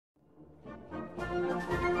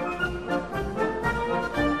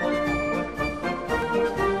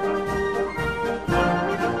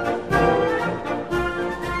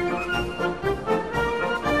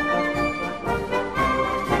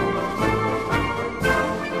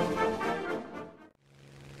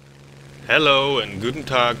Hello and Guten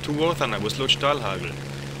Tag to Ruhr with Lutz.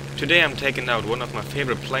 Today I'm taking out one of my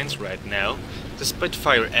favorite planes right now, the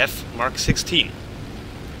Spitfire F Mark 16.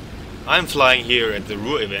 I'm flying here at the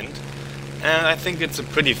Ruhr Event, and I think it's a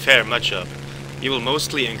pretty fair matchup. You will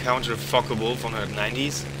mostly encounter Focke-Wulf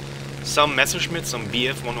 190s, some Messerschmitt, some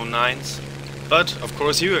Bf 109s, but of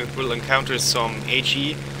course you will encounter some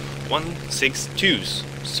HE 162s,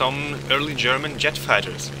 some early German jet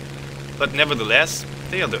fighters. But nevertheless,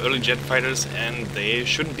 they are the early jet fighters and they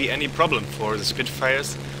shouldn't be any problem for the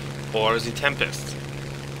Spitfires or the Tempests.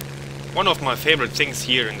 One of my favorite things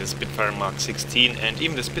here in the Spitfire Mark 16 and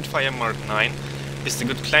even the Spitfire Mark 9 is the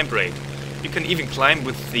good climb rate. You can even climb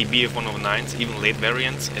with the Bf 109s, even late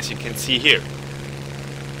variants, as you can see here.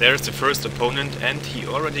 There's the first opponent and he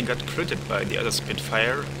already got critted by the other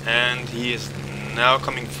Spitfire and he is now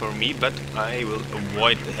coming for me, but I will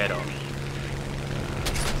avoid the head-on.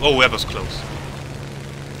 Oh, that was close.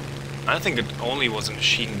 I think it only was a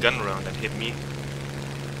machine gun round that hit me.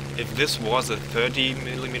 If this was a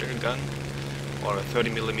 30mm gun or a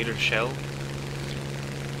 30mm shell,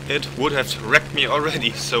 it would have wrecked me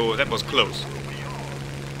already, so that was close.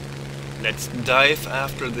 Let's dive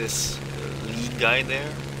after this lead guy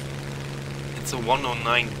there. It's a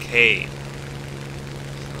 109K.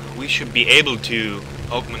 We should be able to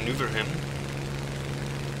outmaneuver him,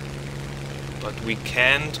 but we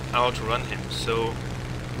can't outrun him, so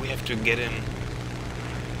we have to get him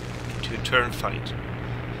into a turn fight.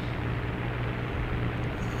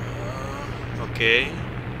 Okay.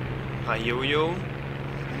 Hi yo-yo.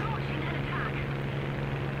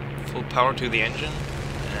 Full power to the engine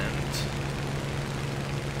and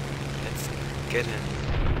let's get him.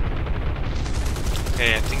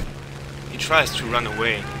 Okay, I think he tries to run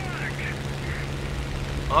away.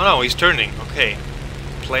 Oh no, he's turning. Okay.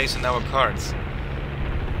 Plays in our cards.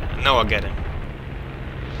 Now I'll get him.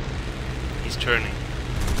 He's turning.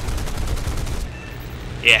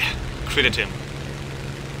 Yeah, critted him.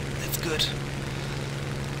 That's good.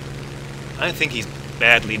 I think he's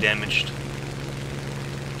badly damaged.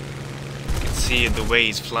 You can see the way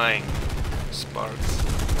he's flying. Sparks.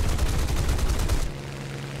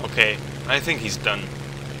 Okay, I think he's done.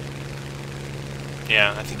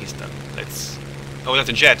 Yeah, I think he's done. Let's... Oh, that's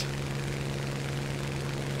a jet.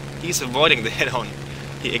 He's avoiding the head-on.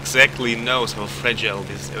 He exactly knows how fragile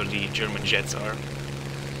these early German jets are.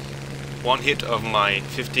 One hit of my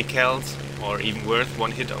 50 cals, or even worse,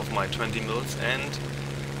 one hit of my 20 mils, and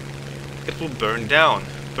it will burn down,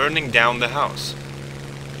 burning down the house.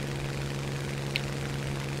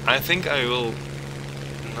 I think I will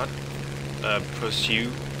not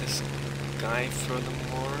pursue this guy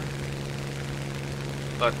furthermore,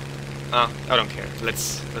 but I don't care.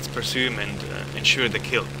 Let's pursue him and ensure the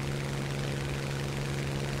kill.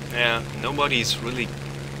 Yeah, nobody's really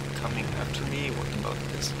coming after me. What about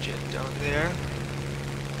this jet down there?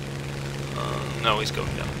 No, he's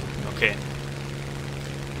going down. Okay.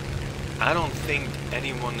 I don't think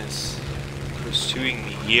anyone is pursuing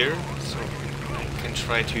me here, so I can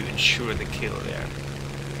try to ensure the kill there.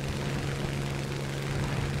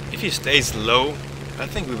 If he stays low, I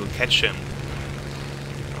think we will catch him.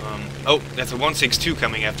 Oh, that's a 162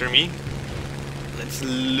 coming after me. Let's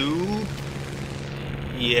loop.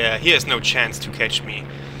 Yeah, he has no chance to catch me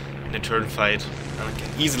in a turn fight. I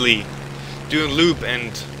can easily do a loop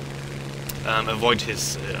and avoid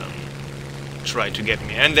his try to get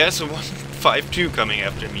me. And there's a 152 coming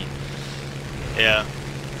after me. Yeah,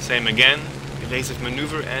 same again. Evasive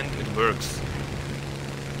maneuver and it works.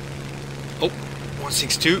 Oh,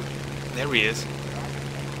 162. There he is.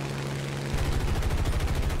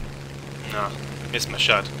 Nah, missed my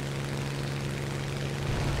shot.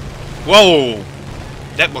 Whoa!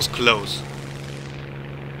 That was close.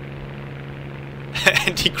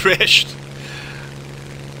 And he crashed.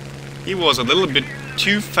 He was a little bit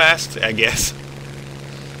too fast, I guess.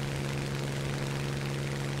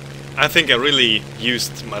 I think I really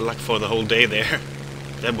used my luck for the whole day there.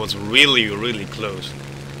 That was really, really close.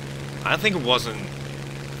 I think it was a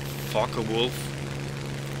Focke-Wulf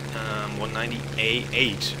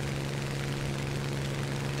 190A8.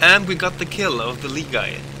 And we got the kill of the lead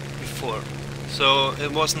guy before. So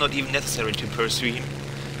it was not even necessary to pursue him.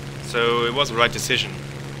 So it was the right decision.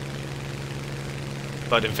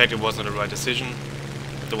 But in fact it wasn't the right decision.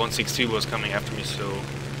 The 162 was coming after me, so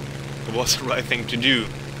it was the right thing to do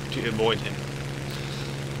to avoid him.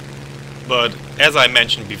 But as I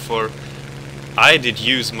mentioned before, I did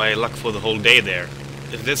use my luck for the whole day there.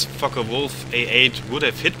 If this Fokker Wolf A8 would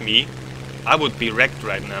have hit me, I would be wrecked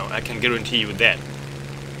right now, I can guarantee you that.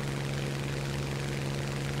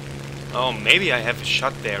 Oh, maybe I have a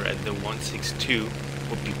shot there at the 162,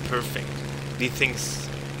 would be perfect. These things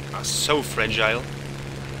are so fragile,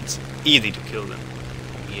 it's easy to kill them.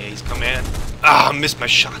 Oh yeah, he's coming in. Ah, I missed my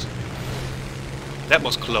shot. That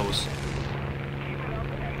was close.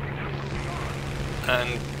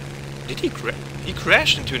 And did he crash? He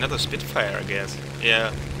crashed into another Spitfire, I guess.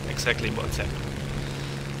 Yeah, exactly what's happened.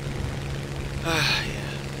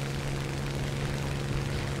 Yeah.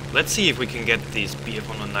 Let's see if we can get these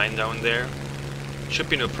BF-109 down there. Should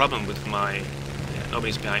be no problem with my... yeah,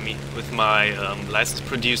 nobody's behind me. With my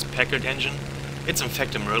license-produced Packard engine. It's in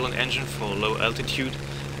fact a Merlin engine for low altitude.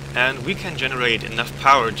 And we can generate enough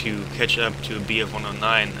power to catch up to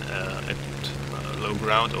BF-109 at low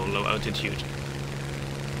ground or low altitude.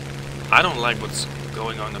 I don't like what's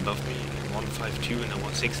going on above me, 152 and a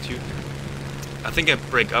 162. I think I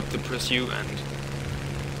break up the pursuit and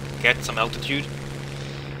get some altitude.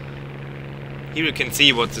 Here you can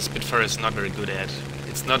see what the Spitfire is not very good at.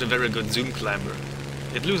 It's not a very good zoom climber.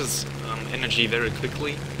 It loses energy very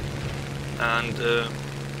quickly, and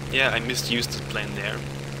yeah, I misused this plane there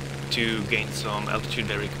to gain some altitude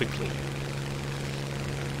very quickly.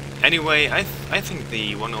 Anyway, I think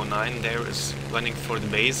the 109 there is running for the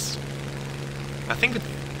base. I think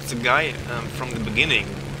it's a guy from the beginning,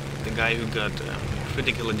 the guy who got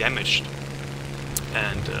critically damaged,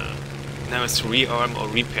 and now it's rearm or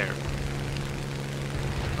repair.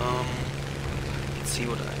 Let's see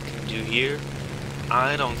what I can do here.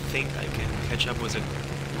 I don't think I can catch up with a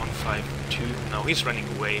 152. No, he's running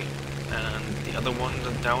away, and the other one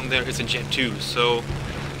down there is a Jet 2. So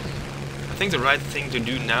I think the right thing to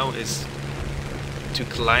do now is to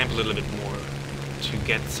climb a little bit more, to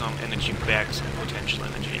get some energy back, some potential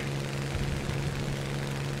energy.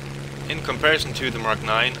 In comparison to the Mark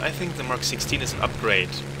 9, I think the Mark 16 is an upgrade,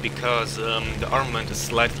 because the armament is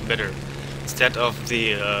slightly better. Instead of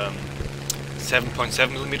the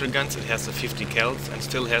 7.7mm guns, it has the 50 cals and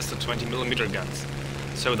still has the 20mm guns.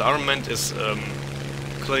 So the armament is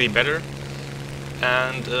clearly better,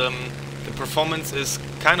 and the performance is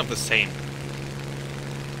kind of the same.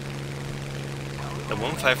 The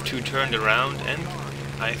 152 turned around, and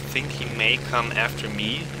I think he may come after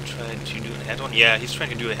me and try to do a head-on. Yeah, he's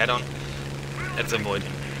trying to do a head-on. Let's avoid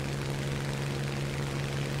him.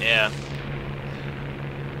 Yeah.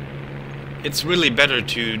 It's really better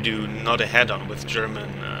to do not a head-on with German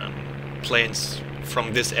planes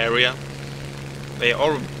from this area. They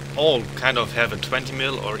all kind of have a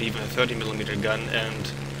 20mm or even a 30mm gun,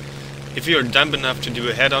 and if you're dumb enough to do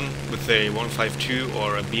a head-on with a 152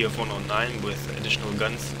 or a BF-109 with additional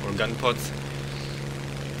guns or gun pods,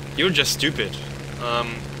 you're just stupid.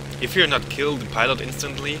 If you're not killed the pilot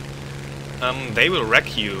instantly, they will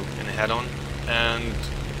wreck you in a head-on, and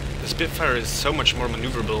the Spitfire is so much more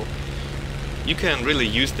maneuverable. You can really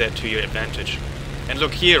use that to your advantage. And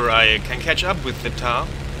look here, I can catch up with the TAR,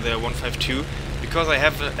 the 152, because I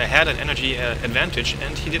had an energy advantage,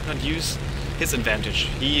 and he did not use his advantage.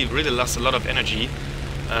 He really lost a lot of energy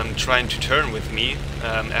trying to turn with me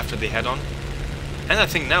after the head-on. And I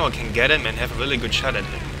think now I can get him and have a really good shot at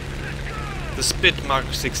him. The Spit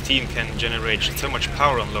Mark 16 can generate so much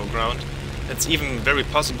power on low ground. It's even very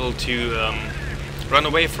possible to run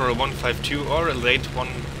away for a 152 or a late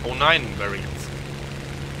 109 variant.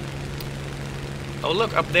 Oh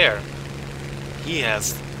look, up there! He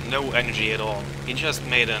has no energy at all. He just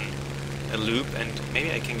made a loop, and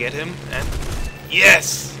maybe I can get him, and...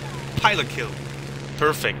 yes! Pilot kill!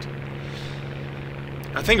 Perfect.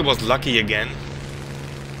 I think it was lucky again.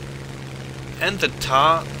 And the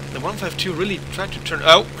TAR, the 152 really tried to turn...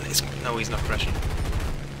 oh! No, he's not crashing.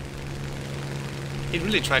 He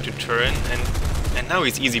really tried to turn, and now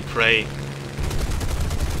he's easy prey.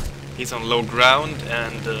 He's on low ground,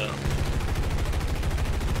 and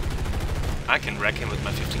I can wreck him with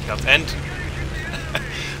my 50 cals, and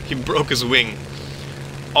he broke his wing.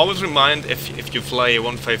 Always remind, if you fly a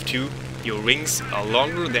 152, your wings are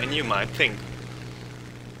longer than you might think.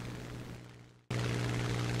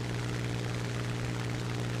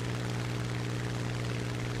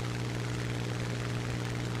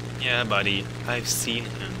 Yeah, buddy, I've seen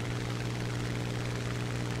him.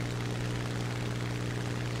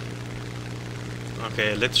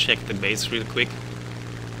 Okay, let's check the base real quick.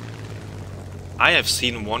 I have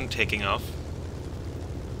seen one taking off,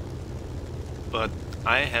 but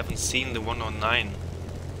I haven't seen the 109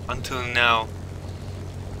 until now.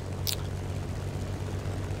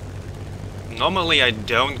 Normally I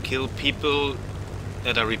don't kill people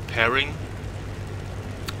that are repairing.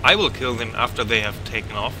 I will kill them after they have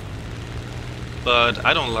taken off. But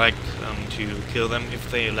I don't like to kill them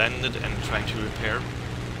if they landed and trying to repair.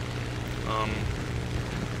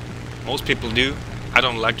 Most people do. I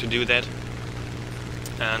don't like to do that.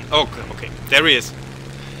 And okay, there he is.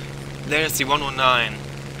 There's the 109.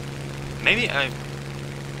 Maybe I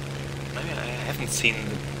haven't seen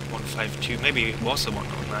the 152. Maybe it was the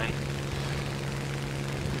 109.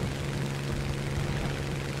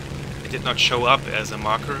 It did not show up as a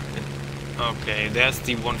marker. Okay, there's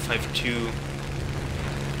the 152.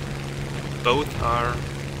 Both are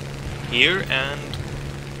here, and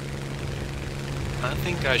I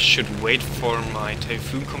think I should wait for my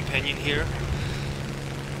Typhoon companion here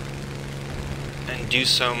and do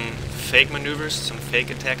some fake maneuvers, some fake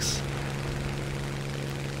attacks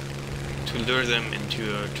to lure them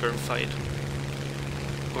into a turn fight,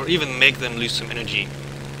 or even make them lose some energy.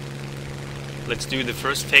 Let's do the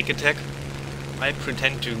first fake attack. I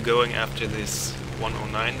pretend to going after this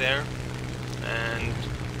 109 there, and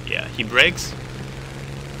yeah, he breaks,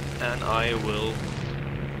 and I will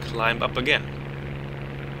climb up again.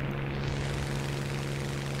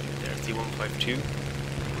 There's the 152.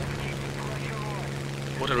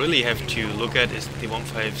 What I really have to look at is the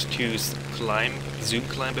 152's zoom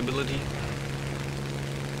climb ability.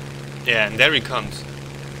 Yeah, and there he comes.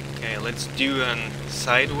 Okay, let's do a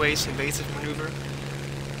sideways evasive maneuver.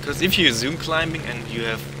 Because if you're zoom climbing and you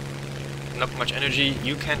have not much energy,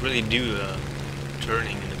 you can't really do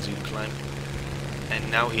turning in a zoom climb.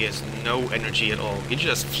 And now he has no energy at all. He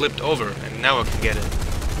just flipped over, and now I can get it.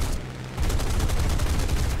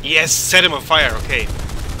 Yes, set him on fire, okay.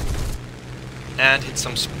 And hit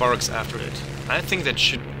some sparks after it. I think that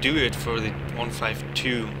should do it for the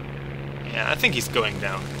 152. Yeah, I think he's going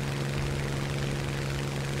down.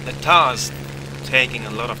 The tar is taking a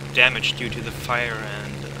lot of damage due to the fire,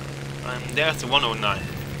 and there's the 109.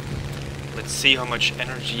 Let's see how much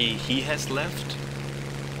energy he has left.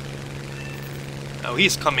 Oh,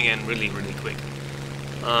 he's coming in really quick.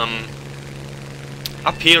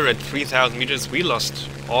 Up here at 3000 meters we lost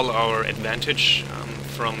all our advantage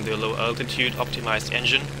from the low altitude optimized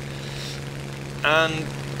engine. And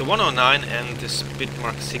the 109 and the Spit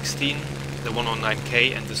Mark 16, the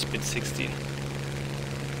 109K and the Spit 16.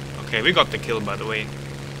 Okay, we got the kill, by the way.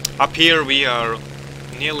 Up here we are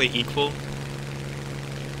nearly equal.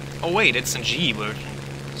 Oh wait, it's a G version.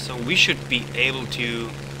 So we should be able to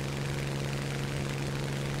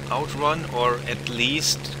outrun, or at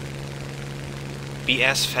least be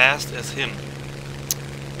as fast as him.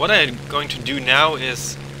 What I'm going to do now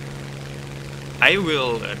is I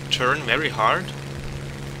will turn very hard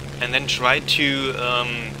and then try to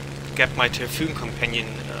get my Typhoon companion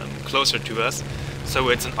closer to us. So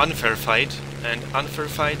it's an unfair fight, and unfair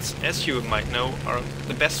fights, as you might know, are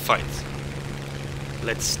the best fights.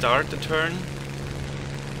 Let's start the turn.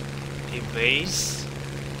 Evase.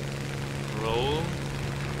 Roll.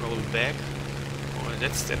 Roll back. Oh,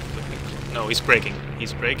 that's no, he's braking.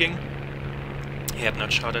 He's braking. He had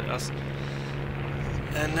not shot at us.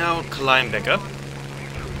 And now climb back up.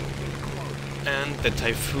 And the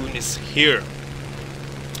Typhoon is here.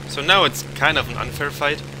 So now it's kind of an unfair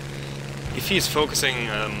fight. If he's focusing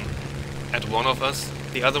at one of us,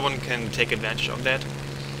 the other one can take advantage of that.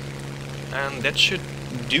 And that should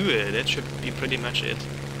do it. That should be pretty much it.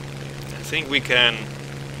 I think we can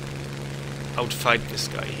outfight this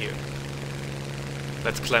guy here.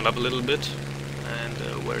 Let's climb up a little bit.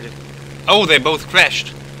 And where did... Oh, they both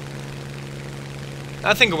crashed!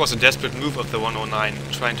 I think it was a desperate move of the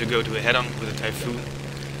 109, trying to go to a head-on with a Typhoon.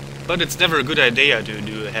 But it's never a good idea to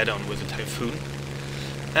do a head-on with a Typhoon.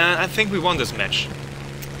 And I think we won this match.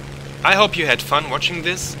 I hope you had fun watching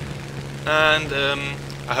this. And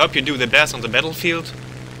I hope you do the best on the battlefield.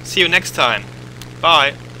 See you next time.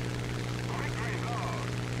 Bye!